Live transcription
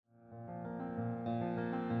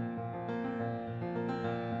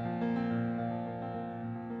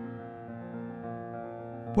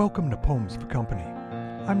Welcome to Poems for Company.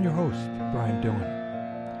 I'm your host, Brian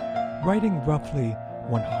Dillon. Writing roughly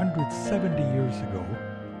 170 years ago,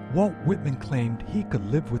 Walt Whitman claimed he could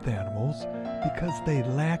live with animals because they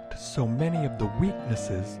lacked so many of the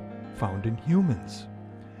weaknesses found in humans.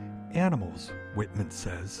 Animals, Whitman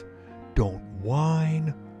says, don't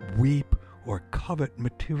whine, weep, or covet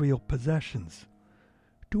material possessions.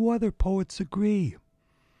 Do other poets agree?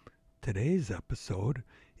 Today's episode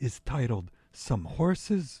is titled Some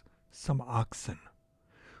Horses, Some Oxen.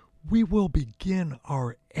 We will begin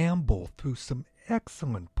our amble through some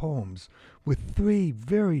excellent poems with three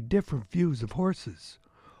very different views of horses.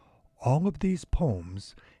 All of these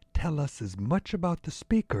poems tell us as much about the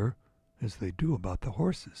speaker as they do about the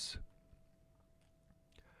horses.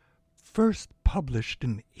 First published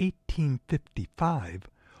in 1855,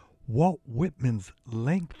 Walt Whitman's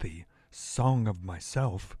lengthy Song of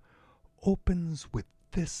Myself opens with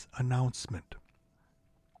this announcement.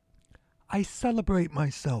 I celebrate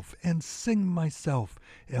myself and sing myself,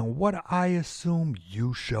 and what I assume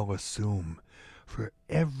you shall assume, for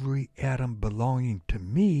every atom belonging to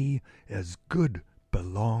me as good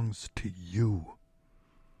belongs to you.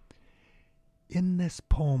 In this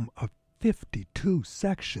poem of 52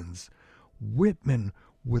 sections, Whitman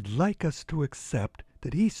would like us to accept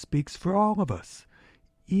that he speaks for all of us,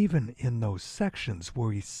 even in those sections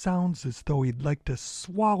where he sounds as though he'd like to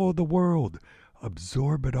swallow the world,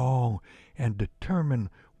 absorb it all, and determine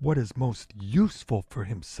what is most useful for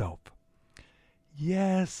himself.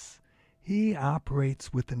 Yes, he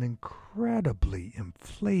operates with an incredibly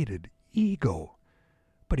inflated ego,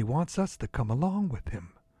 but he wants us to come along with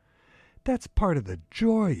him. That's part of the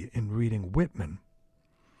joy in reading Whitman.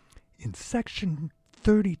 In section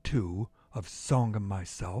 32 of Song of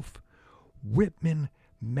Myself, Whitman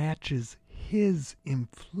matches his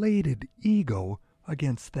inflated ego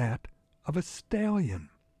against that of a stallion.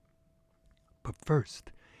 But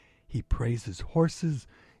first, he praises horses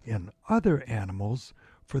and other animals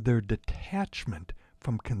for their detachment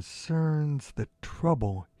from concerns that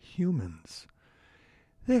trouble humans.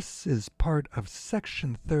 This is part of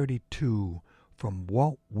section 32 from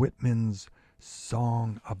Walt Whitman's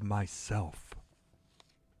Song of Myself.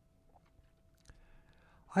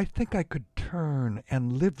 I think I could turn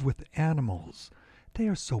and live with animals. They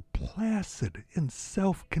are so placid and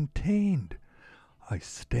self-contained. I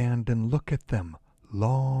stand and look at them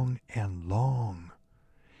long and long.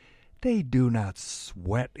 They do not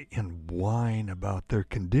sweat and whine about their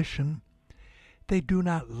condition. They do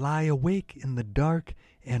not lie awake in the dark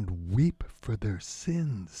and weep for their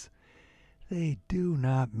sins. They do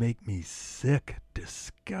not make me sick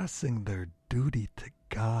discussing their duty to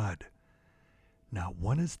God. Not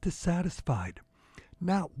one is dissatisfied.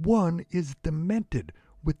 Not one is demented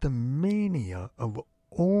with the mania of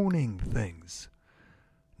owning things.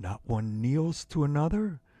 Not one kneels to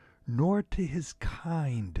another, nor to his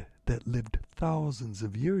kind that lived thousands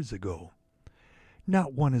of years ago.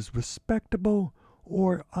 Not one is respectable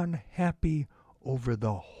or unhappy over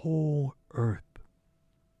the whole earth.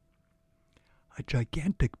 A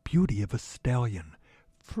gigantic beauty of a stallion,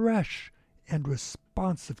 fresh and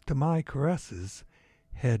responsive to my caresses,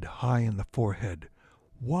 head high in the forehead,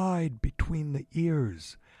 wide between the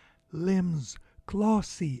ears, limbs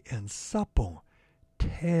glossy and supple,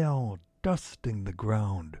 tail dusting the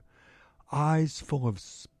ground, eyes full of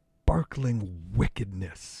sparkling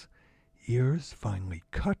wickedness, ears finely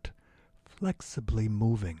cut, flexibly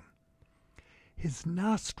moving. His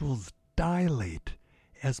nostrils dilate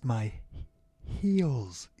as my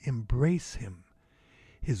heels embrace him.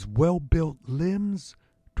 His well-built limbs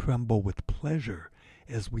tremble with pleasure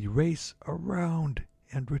as we race around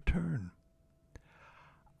and return.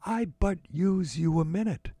 I but use you a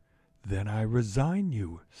minute, then I resign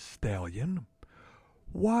you, stallion.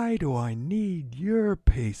 Why do I need your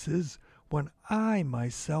paces when I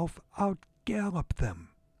myself outgallop them,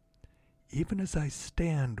 even as I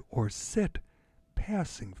stand or sit,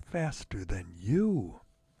 passing faster than you?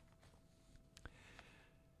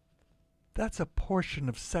 That's a portion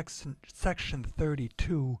of section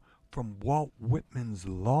 32 from Walt Whitman's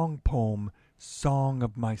long poem, Song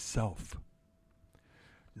of Myself.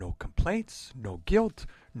 No complaints, no guilt,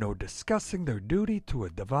 no discussing their duty to a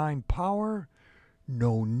divine power,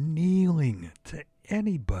 no kneeling to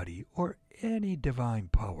anybody or any divine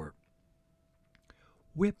power.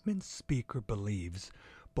 Whitman's speaker believes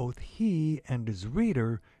both he and his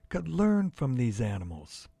reader could learn from these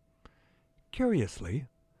animals. Curiously,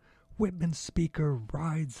 Whitman's speaker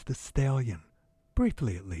rides the stallion,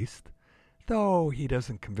 briefly at least, though he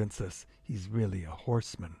doesn't convince us he's really a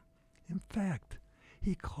horseman. In fact,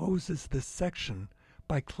 he closes this section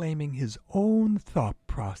by claiming his own thought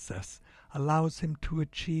process allows him to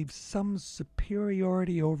achieve some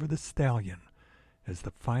superiority over the stallion, as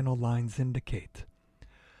the final lines indicate.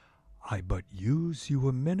 I but use you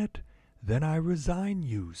a minute, then I resign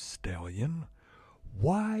you, stallion.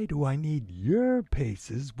 Why do I need your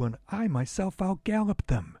paces when I myself outgallop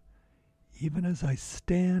them, even as I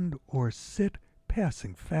stand or sit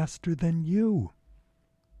passing faster than you?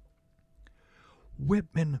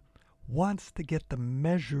 Whitman wants to get the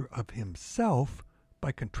measure of himself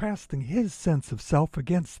by contrasting his sense of self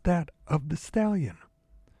against that of the stallion.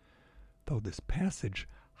 Though this passage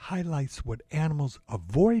highlights what animals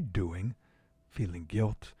avoid doing, feeling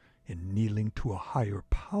guilt and kneeling to a higher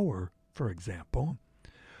power, for example,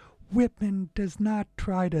 Whitman does not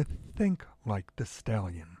try to think like the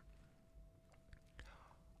stallion.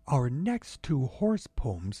 Our next two horse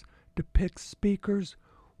poems depict speakers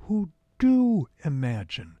who do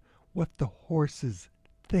imagine what the horses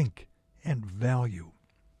think and value.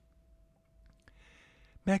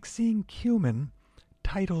 Maxine Kumin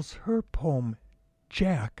titles her poem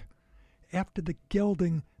Jack after the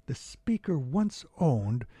gelding the speaker once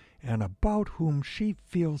owned and about whom she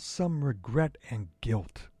feels some regret and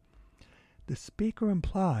guilt. The speaker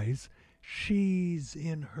implies she's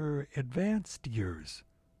in her advanced years,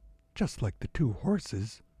 just like the two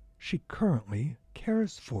horses she currently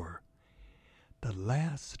cares for. The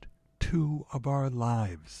last two of our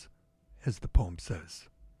lives, as the poem says.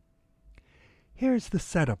 Here's the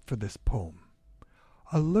setup for this poem.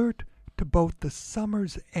 Alert to both the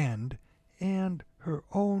summer's end and her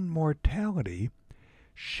own mortality,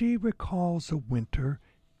 she recalls a winter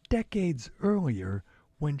decades earlier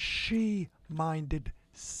when she minded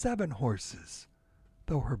 7 horses,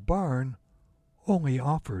 though her barn only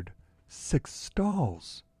offered 6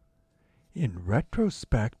 stalls. In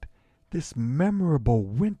retrospect, this memorable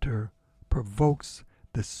winter provokes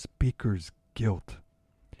the speaker's guilt.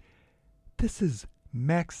 This is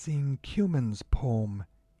Maxine Kumin's poem,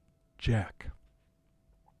 Jack.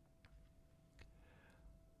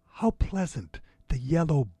 How pleasant the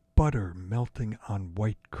yellow butter melting on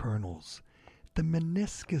white kernels, the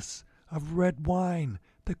meniscus of red wine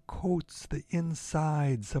that coats the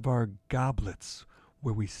insides of our goblets,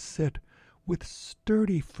 where we sit with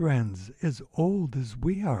sturdy friends as old as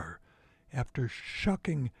we are, after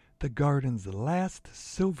shucking the garden's last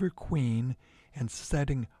silver queen and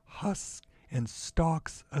setting husks and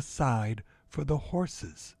stalks aside for the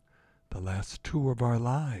horses, the last 2 of our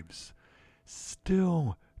lives,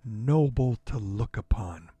 still noble to look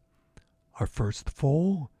upon. Our first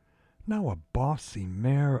foal, now a bossy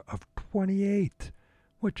mare of 28,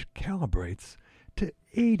 which calibrates to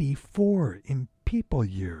 84 in people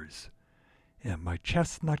years, and my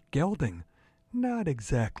chestnut gelding, not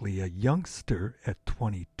exactly a youngster at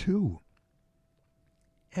 22.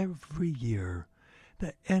 Every year,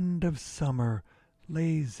 the end of summer,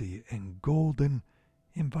 lazy and golden,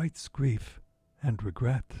 invites grief and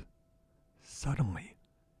regret. Suddenly,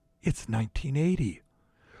 it's 1980.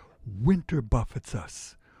 Winter buffets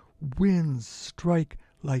us. Winds strike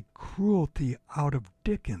like cruelty out of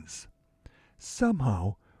Dickens.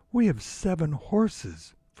 Somehow, we have 7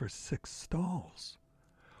 horses for 6 stalls.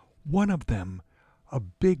 One of them, a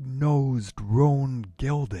big-nosed roan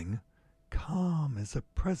gelding, calm as a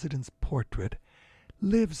president's portrait,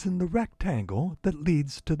 lives in the rectangle that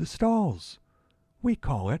leads to the stalls. We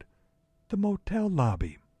call it the motel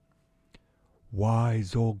lobby.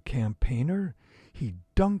 Wise old campaigner, he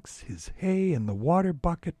dunks his hay in the water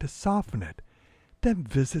bucket to soften it, then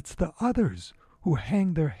visits the others who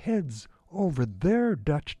hang their heads over their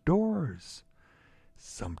Dutch doors.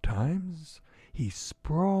 Sometimes he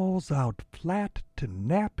sprawls out flat to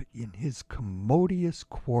nap in his commodious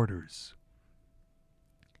quarters.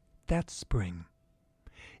 That spring,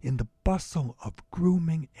 in the bustle of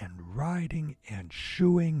grooming and riding and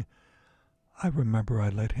shoeing, I remember I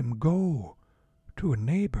let him go to a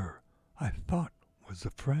neighbor I thought was a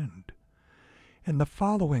friend. And the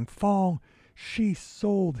following fall, she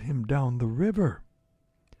sold him down the river.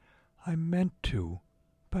 I meant to,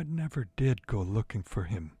 but never did go looking for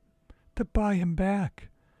him, to buy him back.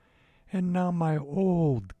 And now my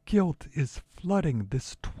old guilt is flooding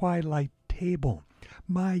this twilight table.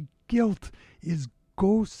 My guilt is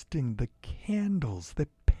ghosting the candles that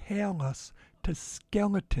pale us to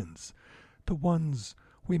skeletons, the ones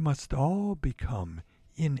we must all become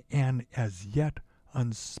in an as yet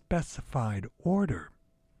unspecified order.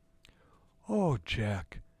 Oh,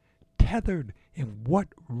 Jack, tethered in what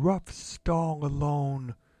rough stall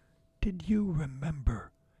alone did you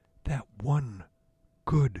remember that one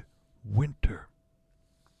good winter?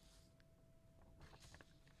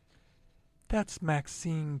 That's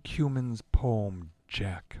Maxine Kumin's poem,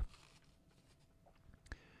 Jack.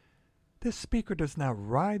 This speaker does not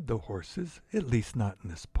ride the horses, at least not in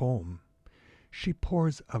this poem. She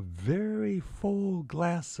pours a very full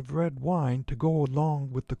glass of red wine to go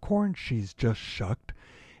along with the corn she's just shucked,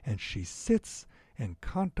 and she sits and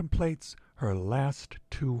contemplates her last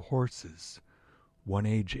two horses, one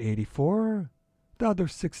age 84, the other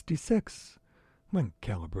 66, when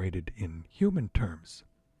calibrated in human terms.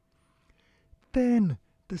 Then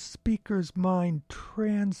the speaker's mind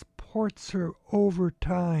transports her over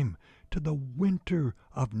time to the winter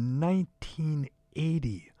of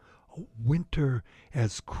 1980, a winter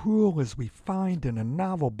as cruel as we find in a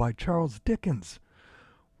novel by Charles Dickens,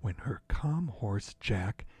 when her calm horse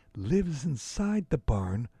Jack lives inside the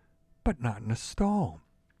barn, but not in a stall.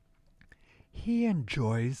 He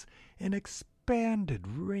enjoys an expanded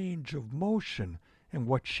range of motion in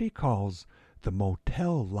what she calls the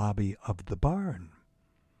motel lobby of the barn.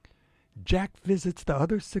 Jack visits the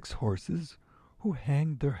other 6 horses, who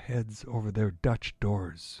hang their heads over their Dutch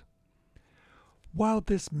doors. While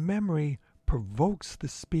this memory provokes the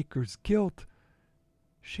speaker's guilt,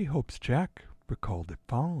 she hopes Jack recalled it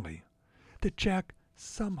fondly, that Jack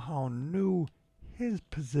somehow knew his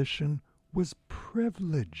position was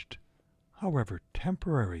privileged, however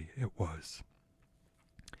temporary it was.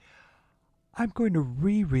 I'm going to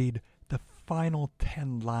reread the final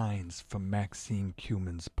 10 lines from Maxine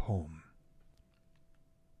Kumin's poem.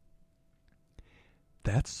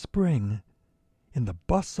 That spring, in the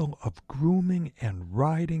bustle of grooming and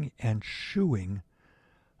riding and shoeing,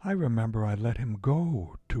 I remember I let him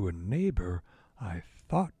go to a neighbor I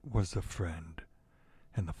thought was a friend,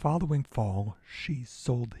 and the following fall she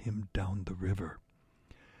sold him down the river.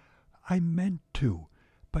 I meant to,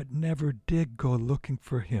 but never did go looking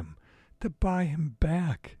for him, to buy him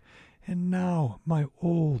back, and now my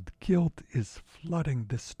old guilt is flooding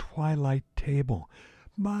this twilight table.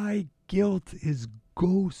 My guilt is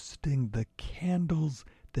ghosting the candles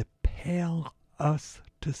that pale us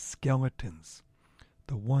to skeletons,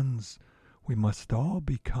 the ones we must all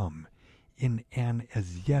become in an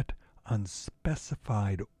as yet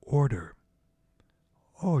unspecified order.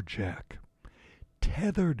 Oh, Jack,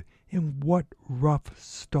 tethered in what rough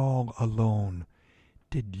stall alone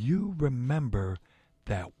did you remember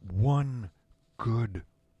that one good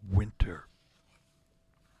winter?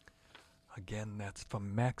 Again, that's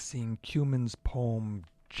from Maxine Kumin's poem,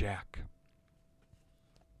 Jack.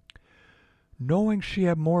 Knowing she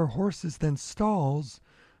had more horses than stalls,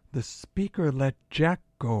 the speaker let Jack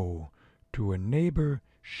go to a neighbor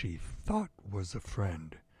she thought was a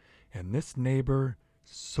friend, and this neighbor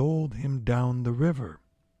sold him down the river.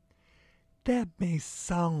 That may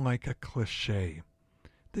sound like a cliché.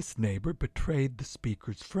 This neighbor betrayed the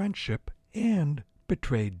speaker's friendship and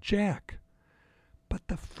betrayed Jack. But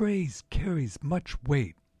the phrase carries much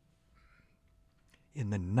weight. In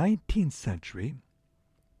the 19th century,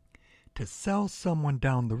 to sell someone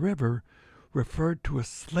down the river referred to a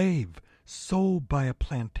slave sold by a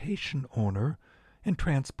plantation owner and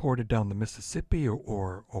transported down the Mississippi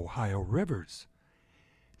or Ohio rivers.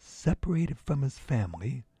 Separated from his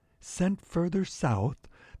family, sent further south,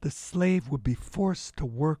 the slave would be forced to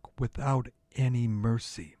work without any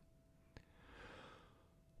mercy.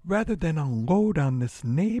 Rather than unload on this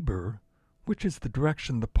neighbor, which is the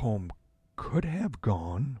direction the poem could have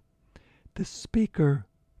gone, the speaker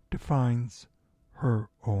defines her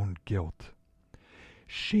own guilt.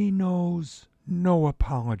 She knows no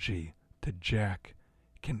apology to Jack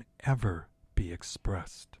can ever be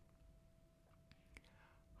expressed.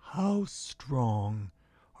 How strong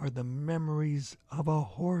are the memories of a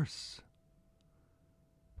horse?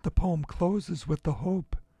 The poem closes with the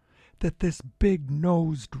hope that this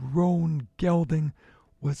big-nosed roan gelding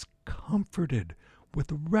was comforted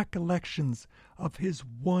with recollections of his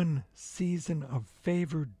one season of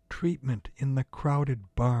favored treatment in the crowded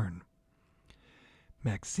barn.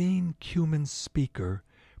 Maxine Kumin's speaker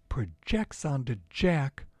projects onto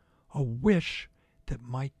Jack a wish that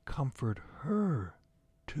might comfort her,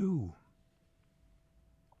 too.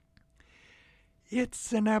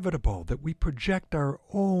 It's inevitable that we project our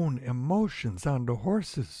own emotions onto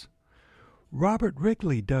horses. Robert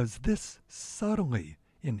Wrigley does this subtly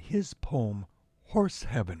in his poem, Horse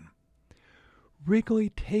Heaven. Wrigley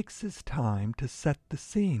takes his time to set the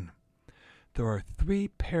scene. There are 3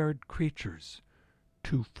 paired creatures,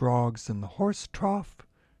 2 frogs in the horse trough,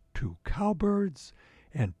 2 cowbirds,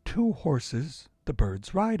 and 2 horses the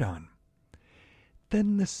birds ride on.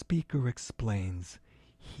 Then the speaker explains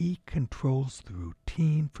he controls the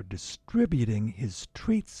routine for distributing his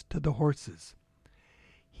treats to the horses.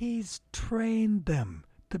 He's trained them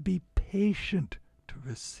to be impatient to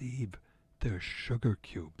receive their sugar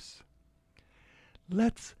cubes.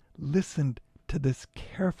 Let's listen to this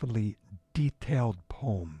carefully detailed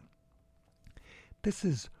poem. This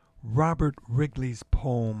is Robert Wrigley's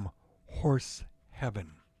poem, Horse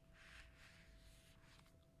Heaven.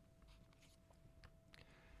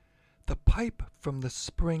 The pipe from the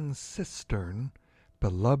spring cistern,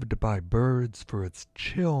 beloved by birds for its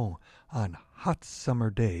chill on hot summer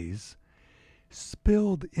days,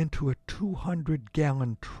 spilled into a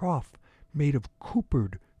 200-gallon trough made of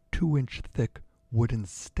coopered 2-inch thick wooden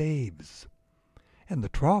staves. And the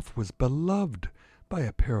trough was beloved by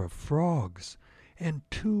a pair of frogs and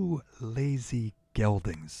 2 lazy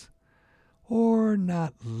geldings. Or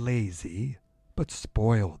not lazy, but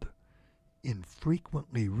spoiled,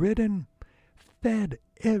 infrequently ridden, fed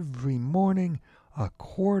every morning a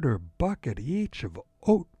quarter bucket each of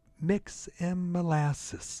oat mix and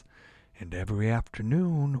molasses, and every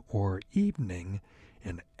afternoon or evening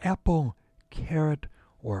an apple, carrot,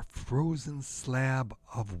 or frozen slab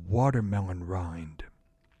of watermelon rind.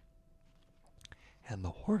 And the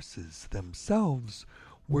horses themselves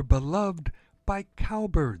were beloved by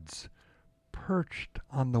cowbirds, perched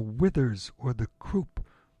on the withers or the croup,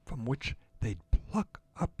 from which they'd pluck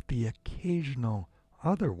up the occasional,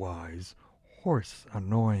 otherwise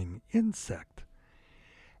horse-annoying insect.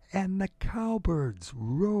 And the cowbirds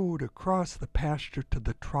rode across the pasture to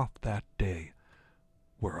the trough that day,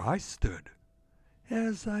 where I stood,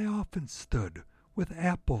 as I often stood, with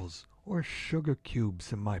apples or sugar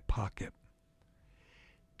cubes in my pocket.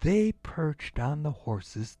 They perched on the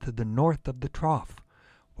horses to the north of the trough,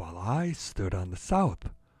 while I stood on the south,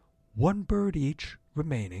 1 bird each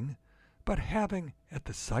remaining, but having, at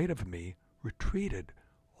the sight of me, retreated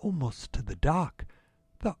almost to the dock,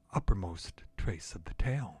 the uppermost trace of the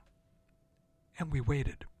tail. And we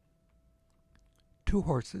waited. 2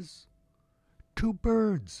 horses, 2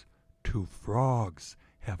 birds, 2 frogs,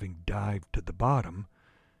 having dived to the bottom,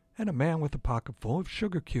 and a man with a pocket full of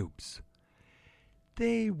sugar cubes.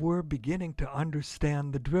 They were beginning to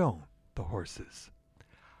understand the drill, the horses.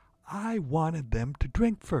 I wanted them to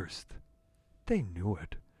drink first. They knew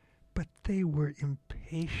it, but they were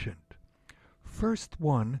impatient. First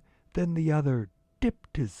one, then the other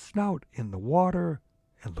dipped his snout in the water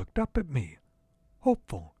and looked up at me,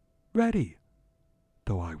 hopeful, ready.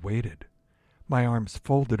 Though I waited, my arms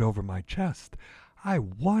folded over my chest. I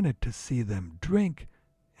wanted to see them drink,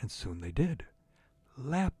 and soon they did,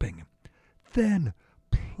 lapping, then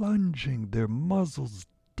plunging their muzzles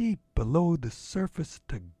deep below the surface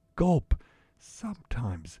to gulp,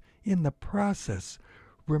 sometimes in the process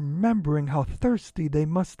remembering how thirsty they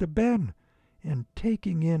must have been, and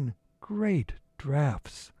taking in great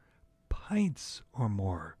draughts, pints or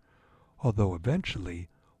more, although eventually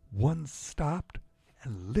one stopped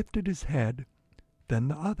and lifted his head, then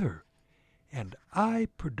the other, and I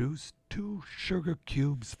produced 2 sugar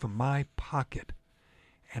cubes from my pocket,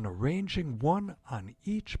 and arranging one on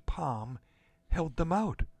each palm, held them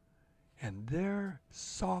out, and their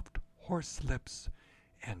soft horse lips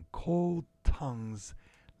and cold tongues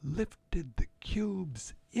lifted the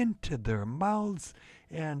cubes into their mouths,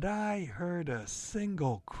 and I heard a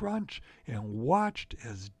single crunch and watched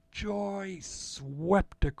as joy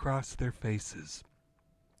swept across their faces.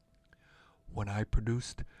 When I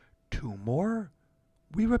produced 2 more,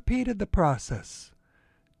 we repeated the process.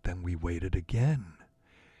 Then we waited again.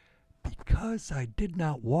 Because I did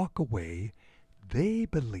not walk away, they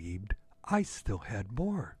believed I still had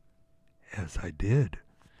more, as I did.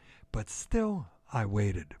 But still I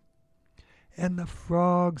waited. And the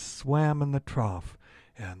frogs swam in the trough,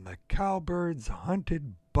 and the cowbirds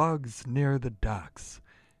hunted bugs near the docks.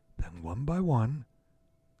 Then one by one,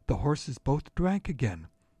 the horses both drank again,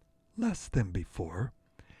 less than before,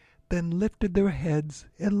 then lifted their heads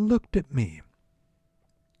and looked at me.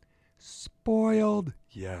 Spoiled,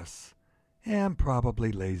 yes, and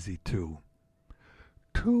probably lazy too.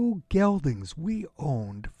 2 geldings we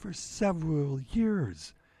owned for several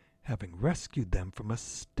years, having rescued them from a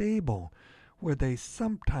stable where they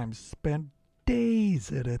sometimes spent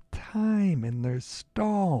days at a time in their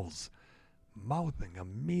stalls, mouthing a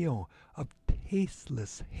meal of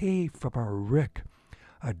tasteless hay from a rick,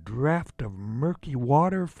 a draught of murky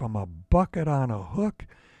water from a bucket on a hook,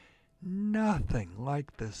 nothing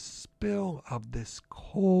like the spill of this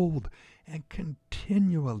cold and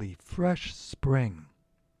continually fresh spring.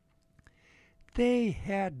 They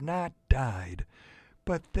had not died,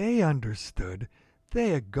 but they understood they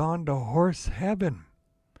had gone to horse heaven.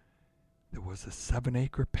 There was a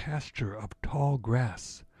 7-acre pasture of tall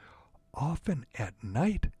grass. Often at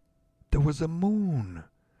night there was a moon.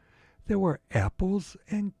 There were apples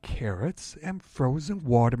and carrots and frozen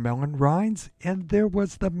watermelon rinds, and there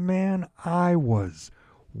was the man I was,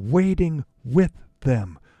 waiting with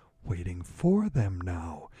them, waiting for them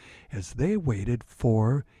now, as they waited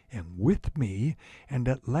for and with me, and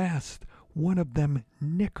at last one of them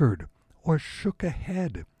nickered or shook a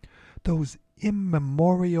head, those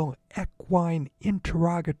immemorial equine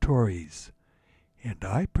interrogatories, and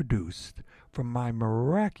I produced from my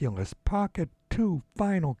miraculous pocket 2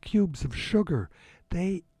 final cubes of sugar.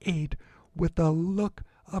 They ate with a look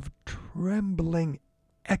of trembling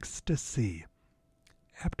ecstasy,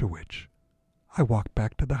 after which I walked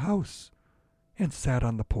back to the house and sat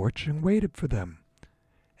on the porch and waited for them,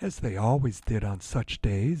 as they always did on such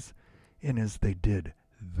days, and as they did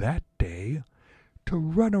that day, to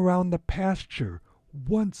run around the pasture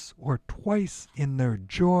once or twice in their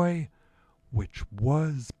joy, which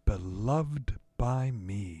was beloved by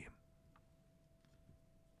me.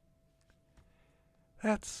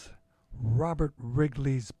 That's Robert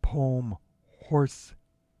Wrigley's poem, Horse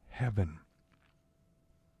Heaven.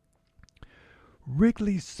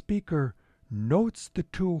 Wrigley's speaker notes the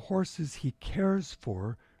 2 horses he cares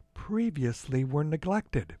for previously were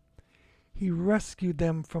neglected. He rescued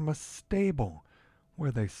them from a stable,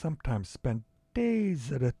 where they sometimes spent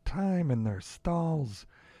days at a time in their stalls,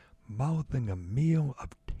 mouthing a meal of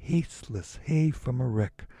tasteless hay from a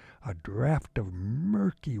rick, a draught of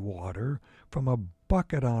murky water from a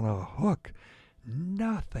bucket on a hook,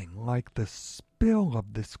 nothing like the spill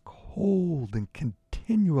of this cold and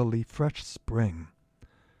continually fresh spring.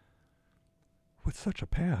 With such a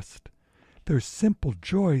past, their simple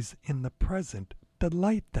joys in the present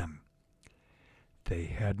delight them. They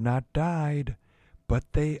had not died,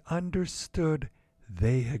 but they understood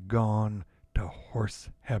they had gone to horse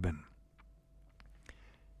heaven.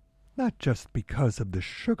 Not just because of the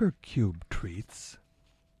sugar cube treats,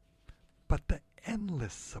 but the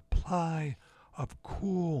endless supply of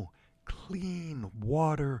cool, clean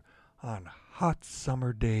water on hot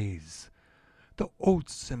summer days, the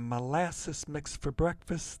oats and molasses mix for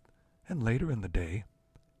breakfast, and later in the day,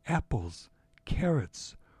 apples,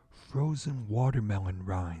 carrots, frozen watermelon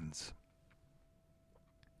rinds.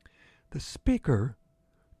 The speaker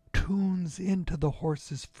tunes into the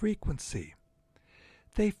horse's frequency.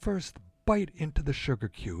 They first bite into the sugar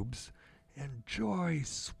cubes, and joy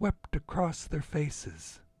swept across their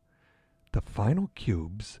faces. The final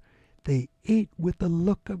cubes they ate with a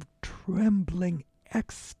look of trembling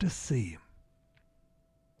ecstasy.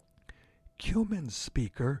 Kumin's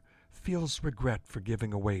speaker feels regret for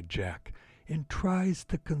giving away Jack, and tries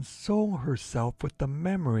to console herself with the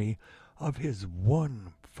memory of his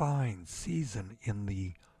one fine season in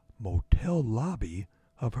the motel lobby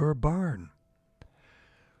of her barn.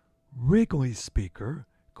 Wrigley's speaker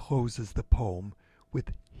closes the poem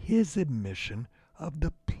with his admission of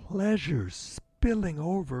the pleasures spilling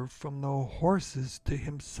over from the horses to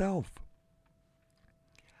himself.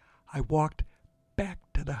 I walked back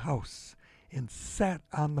to the house and sat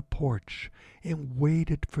on the porch and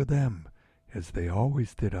waited for them, as they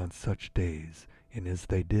always did on such days, and as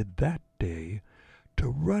they did that day, to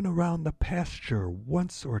run around the pasture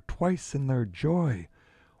once or twice in their joy,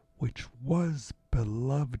 which was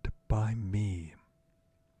beloved by me.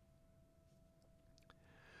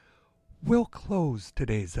 We'll close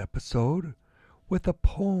today's episode with a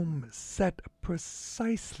poem set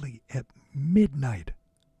precisely at midnight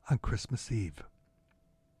on Christmas Eve.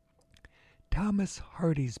 Thomas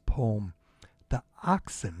Hardy's poem, The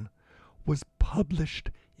Oxen, was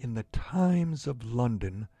published in the Times of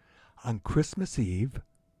London on Christmas Eve,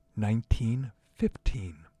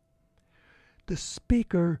 1915. The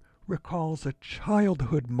speaker recalls a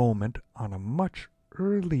childhood moment on a much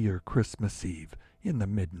earlier Christmas Eve in the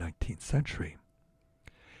mid-19th century.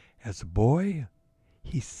 As a boy,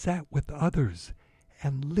 he sat with others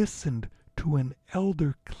and listened to an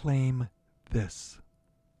elder claim this: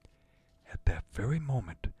 "At that very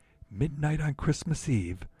moment, midnight on Christmas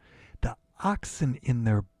Eve, the oxen in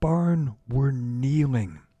their barn were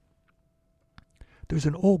kneeling." There's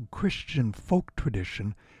an old Christian folk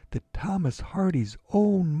tradition that Thomas Hardy's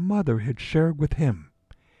own mother had shared with him.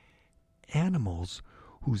 Animals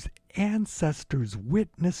whose ancestors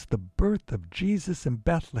witnessed the birth of Jesus in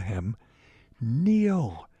Bethlehem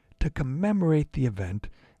kneel to commemorate the event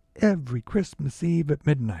every Christmas Eve at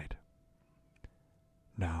midnight.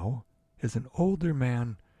 Now, as an older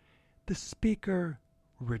man, the speaker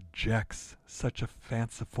rejects such a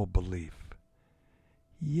fanciful belief.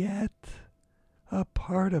 Yet, a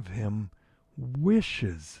part of him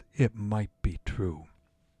wishes it might be true.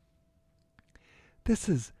 This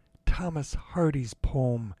is Thomas Hardy's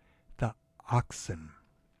poem, The Oxen.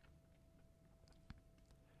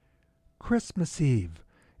 Christmas Eve,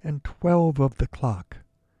 and 12 of the clock.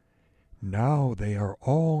 Now they are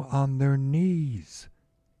all on their knees,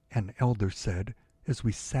 an elder said, as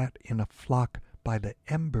we sat in a flock by the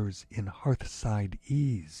embers in hearthside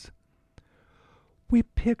ease. We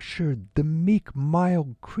pictured the meek,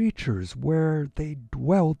 mild creatures where they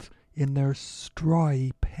dwelt in their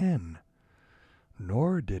strawy pen,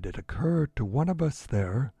 nor did it occur to one of us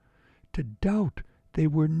there to doubt they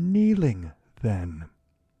were kneeling then.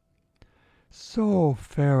 So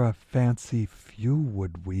fair a fancy few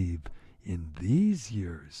would weave in these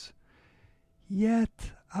years.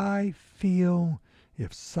 Yet I feel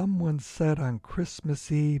if someone said on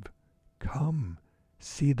Christmas Eve, "Come,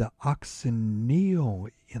 see the oxen kneel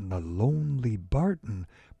in the lonely barton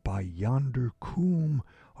by yonder coombe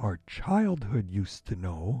our childhood used to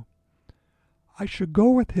know," I should go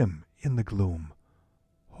with him in the gloom,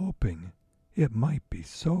 hoping it might be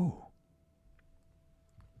so.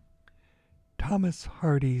 Thomas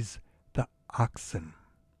Hardy's The Oxen.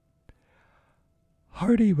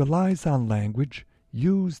 Hardy relies on language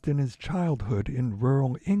used in his childhood in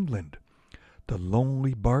rural England. The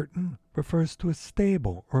lonely barton refers to a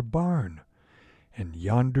stable or barn, and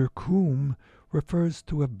yonder coombe refers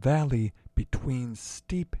to a valley between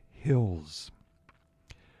steep hills.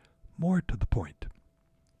 More to the point,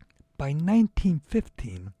 by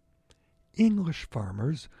 1915, English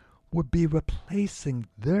farmers would be replacing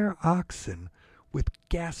their oxen with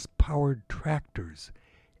gas-powered tractors,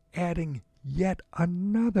 adding yet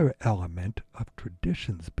another element of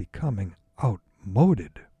traditions becoming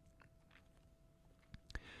outmoded.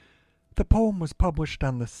 The poem was published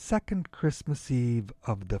on the second Christmas Eve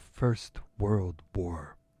of the First World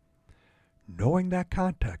War. Knowing that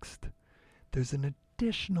context, there's an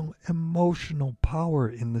additional emotional power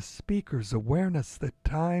in the speaker's awareness that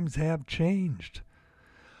times have changed.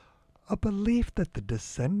 A belief that the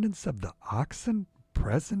descendants of the oxen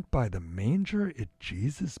present by the manger at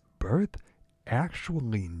Jesus' birth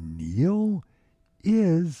actually kneel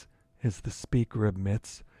is, as the speaker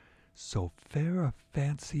admits, so fair a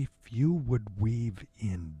fancy few would weave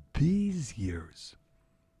in these years.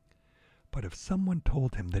 But if someone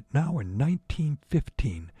told him that now in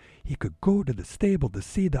 1915 he could go to the stable to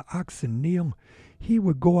see the oxen kneel, he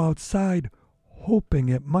would go outside hoping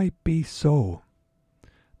it might be so.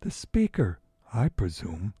 The speaker, I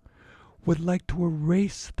presume, would like to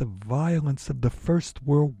erase the violence of the First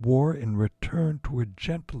World War and return to a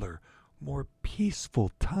gentler, more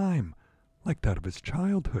peaceful time like that of his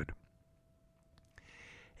childhood.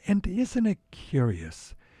 And isn't it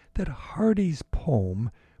curious that Hardy's poem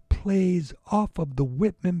plays off of the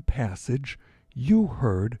Whitman passage you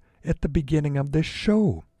heard at the beginning of this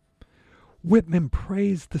show? Whitman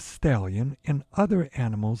praised the stallion and other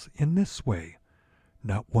animals in this way: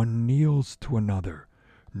 "Not one kneels to another,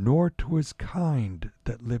 nor to his kind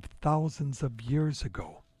that lived thousands of years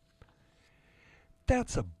ago."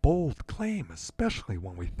 That's a bold claim, especially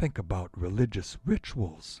when we think about religious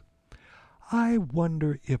rituals. I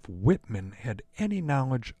wonder if Whitman had any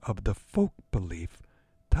knowledge of the folk belief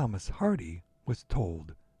Thomas Hardy was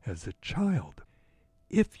told as a child.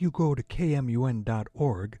 If you go to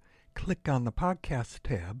kmun.org, click on the podcast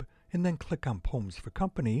tab, and then click on Poems for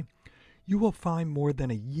Company, you will find more than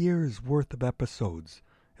a year's worth of episodes,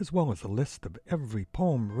 as well as a list of every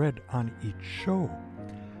poem read on each show.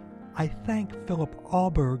 I thank Philip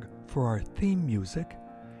Aaberg for our theme music,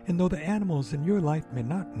 and though the animals in your life may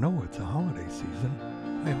not know it's a holiday season,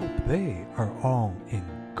 I hope they are all in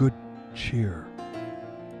good cheer.